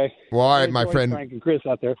 All right. Anyway. Well, all right, my friend. Frank and Chris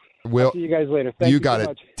out there. I'll see you guys later. Thank you got so it.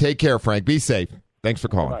 much. Take care, Frank. Be safe. Thanks for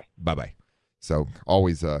calling. Bye-bye. Bye-bye. So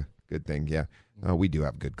always a good thing. Yeah. We do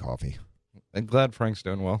have good coffee. I'm glad Frank's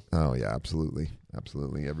doing well. Oh, yeah, absolutely.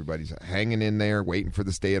 Absolutely. Everybody's hanging in there, waiting for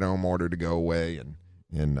the stay-at-home order to go away. And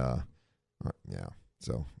yeah,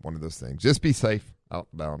 so one of those things. Just be safe out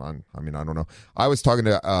and about. I don't know. I was talking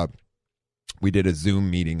to, we did a Zoom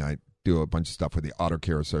meeting. I do a bunch of stuff with the Auto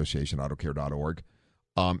Care Association, autocare.org.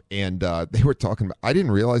 And they were talking about, I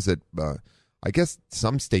didn't realize that, I guess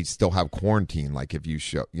some states still have quarantine. Like if you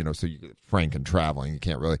show, so you frank and traveling, you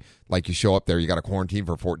can't really, like you show up there, you got to quarantine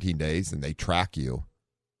for 14 days and they track you.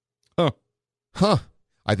 Huh.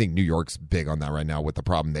 I think New York's big on that right now with the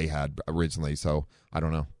problem they had originally. So I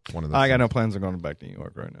don't know. I got no plans on going back to New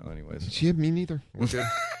York right now anyways. Me neither.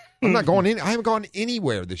 I'm not going in. I haven't gone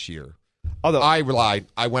anywhere this year. Although I lied.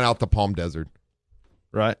 I went out to Palm Desert.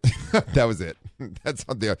 Right. That was it. That's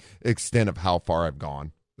not the extent of how far I've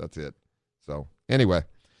gone. That's it. So anyway,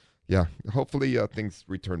 yeah, hopefully things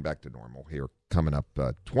return back to normal here coming up.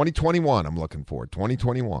 2021, I'm looking for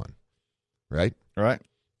 2021. Right? Right.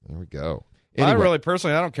 There we go. Anyway, I really,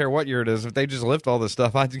 personally, I don't care what year it is. If they just lift all this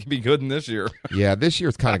stuff, I think it'd be good in this year. Yeah, this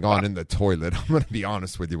year's kind of gone in the toilet. I'm going to be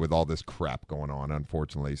honest with you with all this crap going on,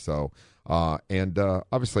 unfortunately. So, and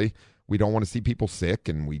obviously, we don't want to see people sick,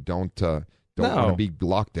 and we don't want to be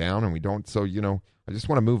locked down, and we don't. So, I just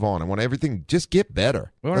want to move on. I want everything just get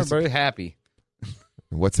better. We want everybody happy.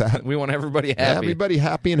 What's that? We want everybody happy. Yeah, everybody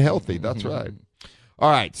happy and healthy. That's right. All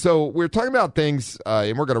right, so we're talking about things,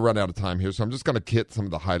 and we're going to run out of time here, so I'm just going to hit some of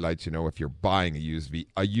the highlights, if you're buying a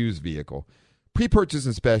used vehicle. Pre-purchase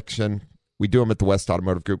inspection, we do them at the West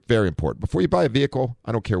Automotive Group, very important. Before you buy a vehicle,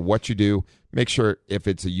 I don't care what you do, make sure if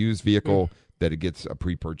it's a used vehicle that it gets a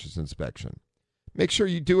pre-purchase inspection. Make sure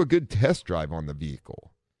you do a good test drive on the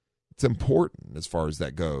vehicle. It's important as far as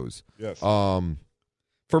that goes. Yes.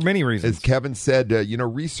 For many reasons. As Kevin said,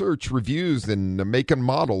 research reviews and the make and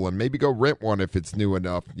model, and maybe go rent one if it's new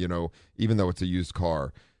enough, even though it's a used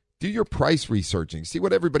car. Do your price researching. See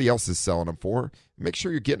what everybody else is selling them for. Make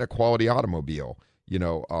sure you're getting a quality automobile.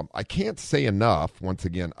 I can't say enough, once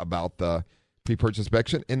again, about the pre-purchase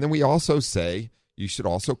inspection. And then we also say you should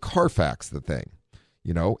also Carfax the thing.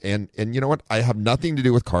 And you know what? I have nothing to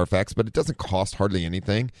do with Carfax, but it doesn't cost hardly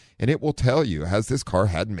anything. And it will tell you, has this car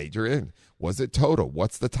had major was it total?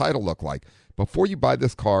 What's the title look like? Before you buy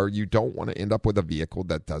this car, you don't want to end up with a vehicle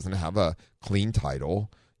that doesn't have a clean title,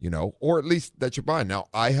 or at least that you're buying. Now,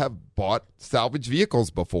 I have bought salvage vehicles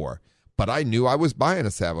before, but I knew I was buying a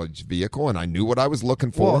salvage vehicle and I knew what I was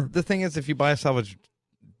looking for. Well, the thing is, if you buy a salvage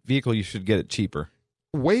vehicle, you should get it cheaper.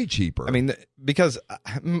 Way cheaper. I mean, because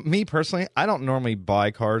me personally, I don't normally buy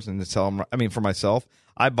cars and sell them. I mean, for myself,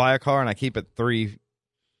 I buy a car and I keep it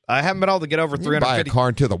I haven't been able to get over 350. Buy a car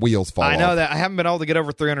until the wheels fall off. I know that. I haven't been able to get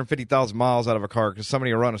over 350,000 miles out of a car because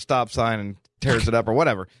somebody will run a stop sign and tears it up or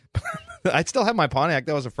whatever. I still have my Pontiac.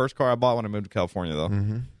 That was the first car I bought when I moved to California, though.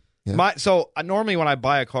 Mm-hmm. Yeah. So normally when I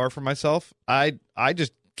buy a car for myself, I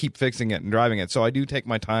just keep fixing it and driving it. So I do take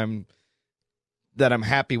my time that I'm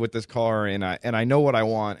happy with this car and I know what I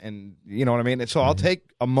want, and you know what I mean? And so I'll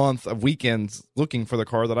take a month of weekends looking for the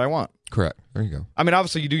car that I want. Correct. There you go. I mean,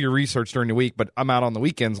 obviously you do your research during the week, but I'm out on the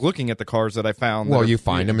weekends looking at the cars that I found. Well, you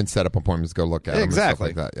find them and set up appointments, go look at them. Exactly.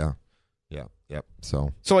 And stuff like that. Yeah. Yep.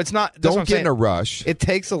 So it's not. Don't get in a rush. It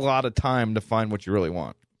takes a lot of time to find what you really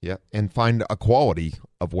want. Yeah, and find a quality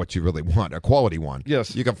of what you really want, a quality one.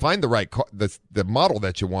 Yes. You can find the right the model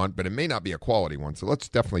that you want, but it may not be a quality one. So let's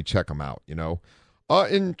definitely check them out,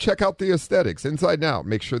 and check out the aesthetics inside and out.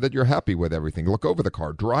 Make sure that you're happy with everything. Look over the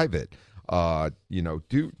car, drive it.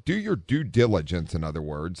 Do your due diligence, in other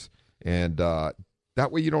words, and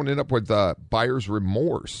that way you don't end up with buyer's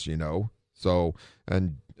remorse. So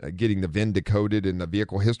and getting the VIN decoded in the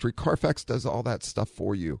vehicle history. Carfax does all that stuff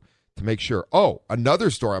for you to make sure. Oh, another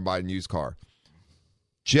store I'm buying a used car.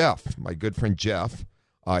 Jeff, my good friend Jeff,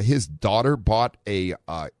 his daughter bought a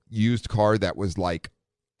used car that was like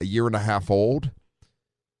a year and a half old.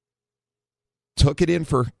 Took it in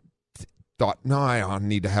thought, no, I don't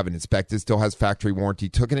need to have it inspected. Still has factory warranty.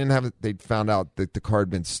 Took it in, they found out that the car had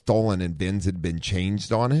been stolen and VINs had been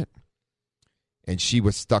changed on it. And she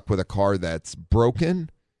was stuck with a car that's broken,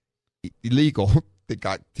 illegal. They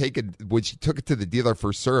got taken, when she took it to the dealer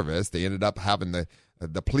for service, they ended up having the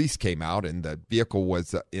police came out and the vehicle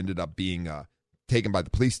was ended up being taken by the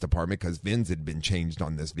police department because VINs had been changed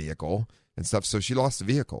on this vehicle and stuff. So she lost the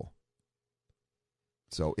vehicle.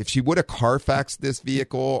 So if she would have Carfaxed this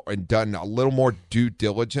vehicle and done a little more due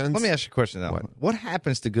diligence. Let me ask you a question now. What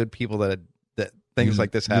happens to good people that things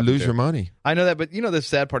like this happen? You lose your money. I know that, but the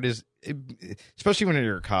sad part is, especially when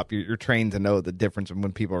you're a cop, you're trained to know the difference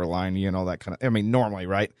when people are lying to you and all that kind of. I mean, normally,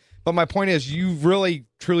 right? But my point is, you really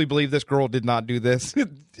truly believe this girl did not do this,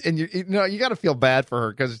 and you got to feel bad for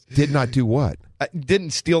her because did not do what?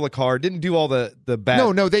 Didn't steal the car, didn't do all the bad.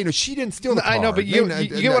 No, they know she didn't steal the car. I know, but you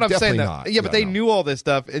get what I'm saying. But they knew all this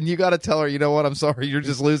stuff, and you got to tell her, you know what? I'm sorry, you're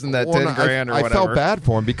just losing that $10,000 or whatever. I felt bad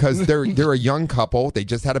for him because they're a young couple. They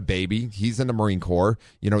just had a baby. He's in the Marine Corps.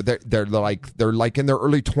 They're like in their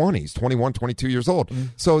early 20s, 21, 22 years old. Mm-hmm.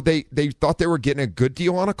 So they thought they were getting a good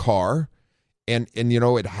deal on a car. And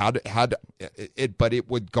it had it, but it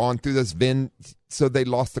would gone through this VIN, so they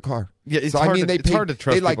lost the car. Yeah, it's hard to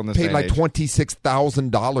trust people in this day and age. They paid like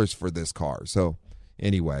 $26,000 for this car. So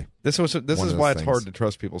anyway, this is why it's hard to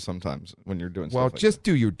trust people sometimes when you're doing. Well, stuff like just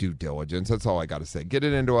do your due diligence. That's all I got to say. Get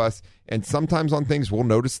it into us, and sometimes on things we'll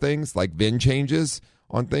notice things like VIN changes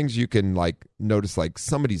on things. You can like notice like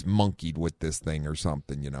somebody's monkeyed with this thing or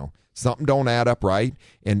something. Something don't add up right,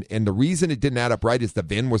 and the reason it didn't add up right is the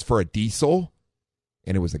VIN was for a diesel.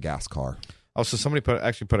 And it was a gas car. Oh, so somebody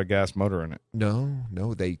actually put a gas motor in it?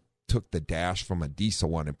 No, they took the dash from a diesel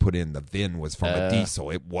one and put in the VIN was from a diesel.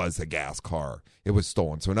 It was a gas car. It was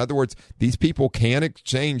stolen. So in other words, these people can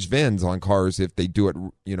exchange VINs on cars if they do it,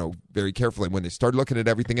 very carefully. When they started looking at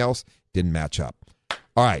everything else, didn't match up.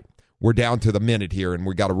 All right, we're down to the minute here, and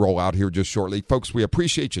we got to roll out here just shortly. Folks, we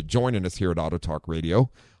appreciate you joining us here at Auto Talk Radio,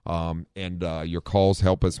 and your calls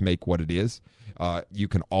help us make what it is. You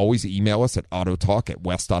can always email us at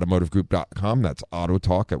autotalk@westautomotivegroup.com. That's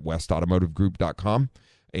autotalk@westautomotivegroup.com.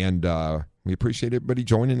 And we appreciate everybody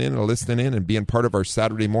joining in and listening in and being part of our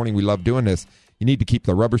Saturday morning. We love doing this. You need to keep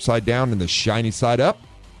the rubber side down and the shiny side up.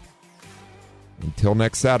 Until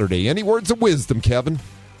next Saturday. Any words of wisdom, Kevin?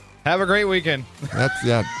 Have a great weekend.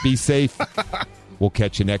 Be safe. We'll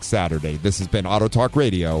catch you next Saturday. This has been Auto Talk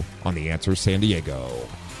Radio on The Answer San Diego.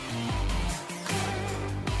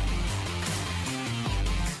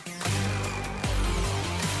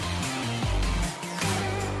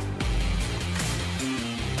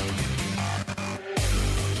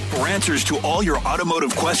 For answers to all your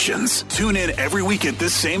automotive questions, tune in every week at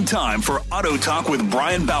this same time for Auto Talk with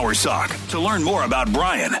Brian Bowersock. To learn more about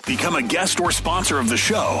Brian, become a guest or sponsor of the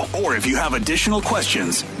show, or if you have additional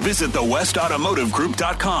questions, visit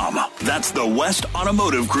thewestautomotivegroup.com. That's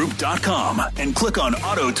thewestautomotivegroup.com and click on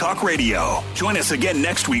Auto Talk Radio. Join us again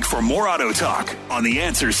next week for more Auto Talk on The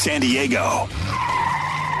Answer San Diego.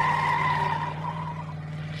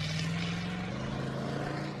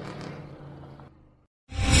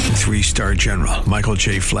 Three-star General Michael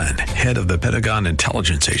J. Flynn, head of the Pentagon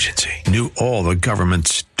Intelligence Agency, knew all the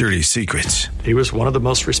government's dirty secrets. He was one of the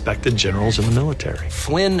most respected generals in the military.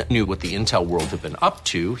 Flynn knew what the intel world had been up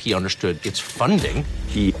to. He understood its funding.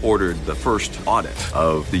 He ordered the first audit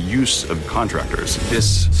of the use of contractors.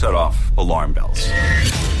 This set off alarm bells.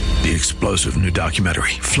 The explosive new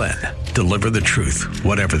documentary, Flynn, Deliver the Truth,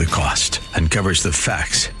 Whatever the Cost, uncovers the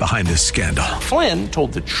facts behind this scandal. Flynn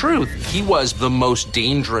told the truth. He was the most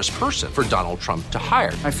dangerous person for Donald Trump to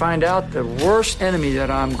hire. I find out the worst enemy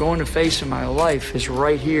that I'm going to face in my life is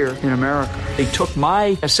right here in America. They took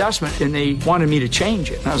my assessment and they wanted me to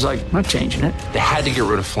change it. And I was like, I'm not changing it. They had to get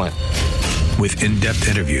rid of Flynn. With in-depth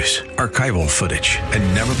interviews, archival footage,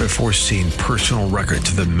 and never-before-seen personal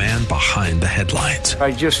records of the man behind the headlines.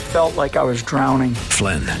 I just felt like I was drowning.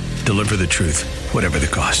 Flynn, Deliver the Truth, Whatever the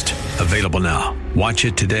Cost. Available now. Watch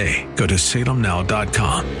it today. Go to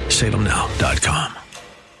salemnow.com. salemnow.com.